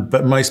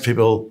 But most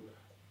people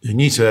who are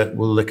new to it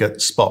will look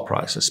at spot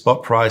price. A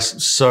spot price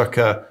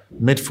circa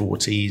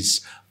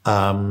mid-40s,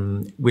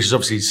 which is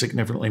obviously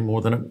significantly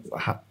more than it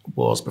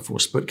was before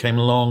Sprott came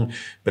along,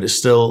 but it's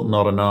still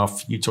not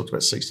enough. You talked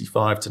about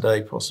 65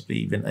 today, possibly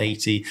even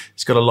 80.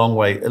 It's got a long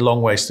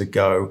ways to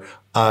go.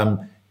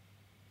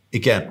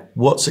 Again,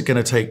 what's it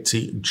going to take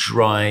to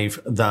drive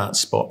that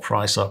spot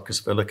price up? Because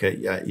if I look at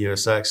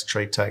USX,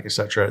 TradeTech,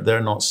 etc., they're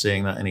not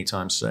seeing that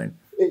anytime soon.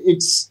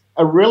 It's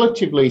a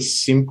relatively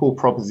simple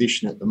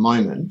proposition at the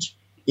moment,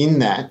 in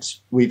that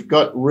we've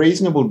got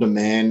reasonable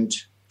demand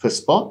for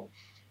spot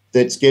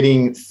that's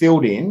getting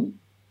filled in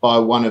by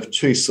one of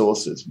two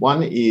sources.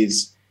 One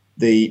is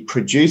the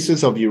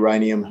producers of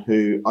uranium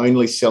who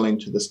only sell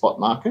into the spot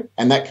market,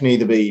 and that can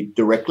either be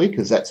directly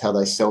because that's how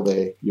they sell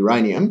their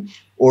uranium,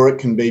 or it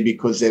can be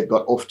because they've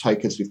got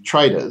off-takers with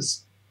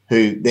traders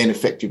who then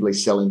effectively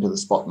sell into the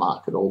spot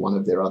market or one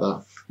of their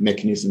other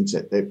mechanisms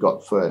that they've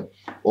got for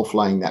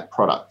offlaying that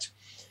product.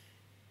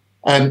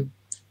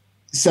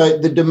 So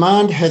the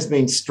demand has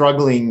been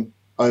struggling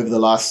over the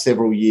last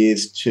several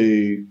years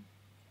to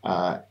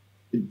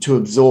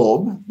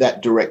absorb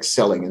that direct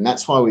selling, and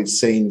that's why we've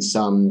seen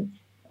some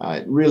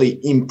really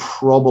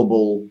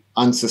improbable,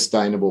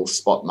 unsustainable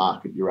spot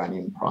market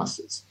uranium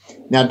prices.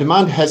 Now,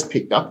 demand has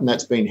picked up, and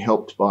that's been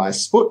helped by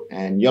Sput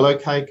and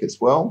Yellowcake as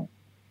well.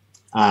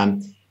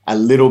 A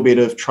little bit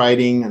of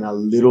trading and a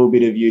little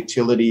bit of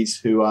utilities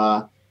who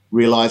are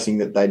realising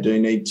that they do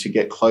need to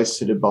get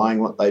closer to buying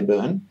what they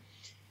burn.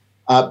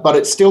 But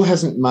it still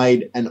hasn't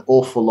made an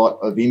awful lot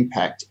of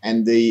impact.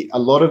 And a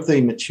lot of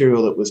the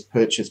material that was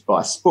purchased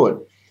by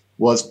Sput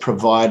was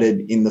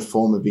provided in the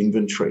form of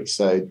inventory.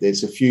 So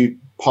there's a few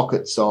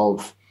pockets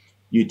of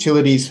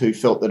utilities who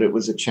felt that it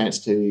was a chance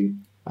to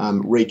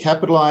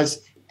recapitalise.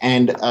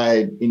 And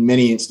in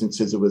many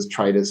instances, it was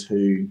traders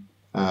who,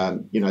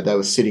 they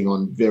were sitting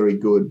on very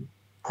good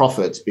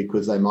profits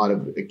because they might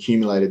have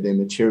accumulated their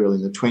material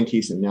in the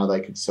 20s and now they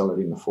could sell it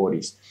in the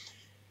 40s.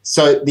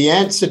 So the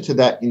answer to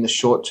that in the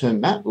short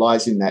term, Matt,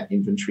 lies in that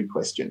inventory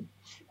question.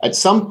 At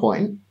some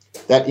point,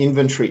 that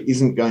inventory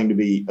isn't going to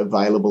be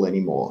available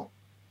anymore.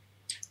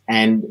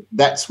 And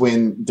that's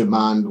when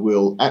demand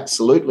will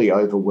absolutely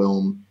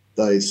overwhelm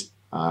those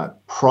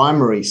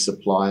primary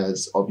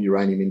suppliers of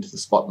uranium into the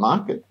spot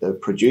market, the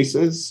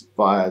producers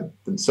via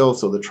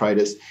themselves or the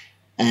traders.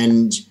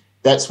 And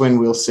that's when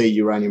we'll see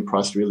uranium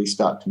price really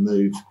start to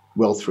move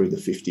well through the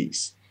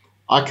 50s.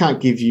 I can't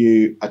give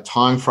you a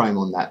time frame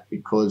on that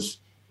because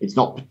it's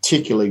not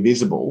particularly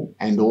visible.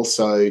 And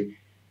also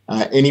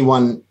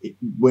anyone,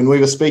 when we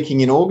were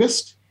speaking in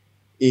August,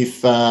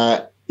 if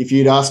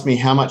you'd asked me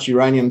how much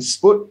uranium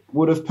Sput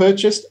would have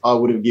purchased, I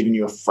would have given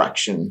you a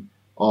fraction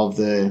of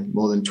the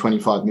more than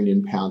 25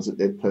 million pounds that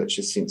they've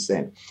purchased since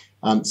then.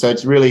 So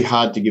it's really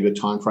hard to give a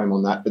time frame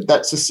on that, but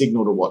that's a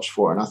signal to watch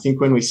for. And I think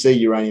when we see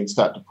uranium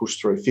start to push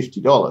through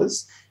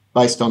 $50,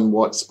 based on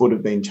what Sput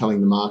have been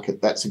telling the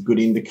market, that's a good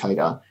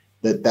indicator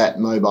that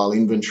mobile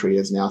inventory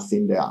is now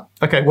thinned out.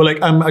 Okay, well,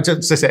 I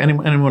just say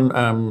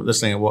anyone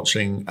listening and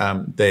watching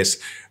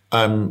this,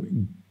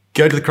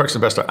 go to the Crux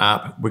Investor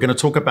app. We're going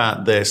to talk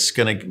about this.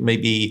 Going to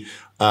maybe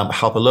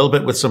help a little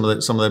bit with some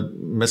of the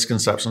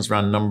misconceptions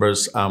around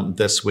numbers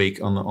this week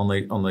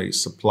on the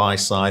supply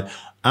side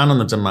and on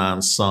the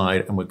demand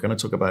side, and we're going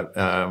to talk about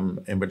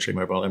inventory,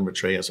 mobile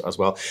inventory as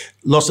well.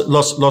 Lots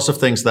of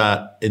things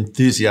that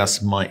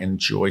enthusiasts might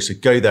enjoy. So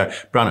go there,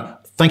 Brandon.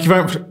 Thank you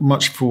very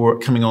much for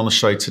coming on the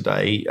show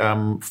today.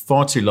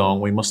 Far too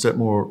long. We must do it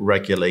more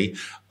regularly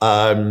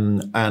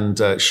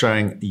and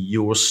sharing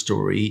your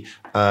story.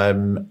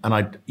 And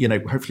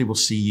hopefully we'll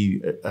see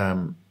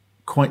you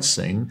quite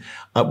soon.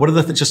 What are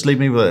the just leave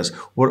me with this?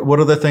 What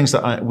are the things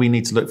that we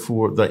need to look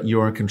for that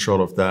you're in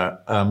control of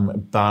that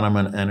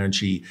Bannerman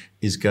Energy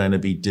is going to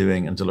be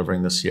doing and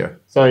delivering this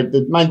year? So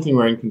the main thing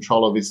we're in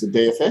control of is the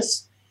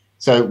DFS.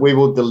 So we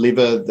will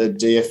deliver the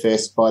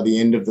DFS by the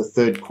end of the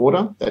third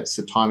quarter. That's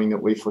the timing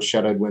that we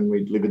foreshadowed when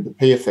we delivered the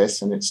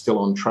PFS, and it's still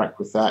on track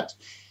with that.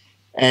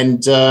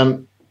 And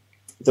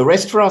the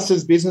rest for us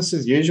is business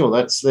as usual.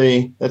 That's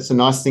the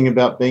nice thing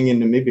about being in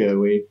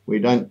Namibia. We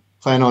don't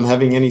plan on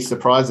having any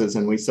surprises,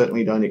 and we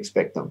certainly don't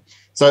expect them.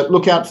 So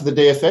look out for the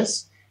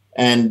DFS,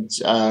 and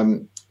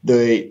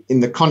in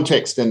the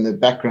context and the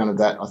background of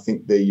that, I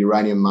think the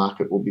uranium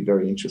market will be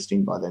very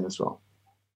interesting by then as well.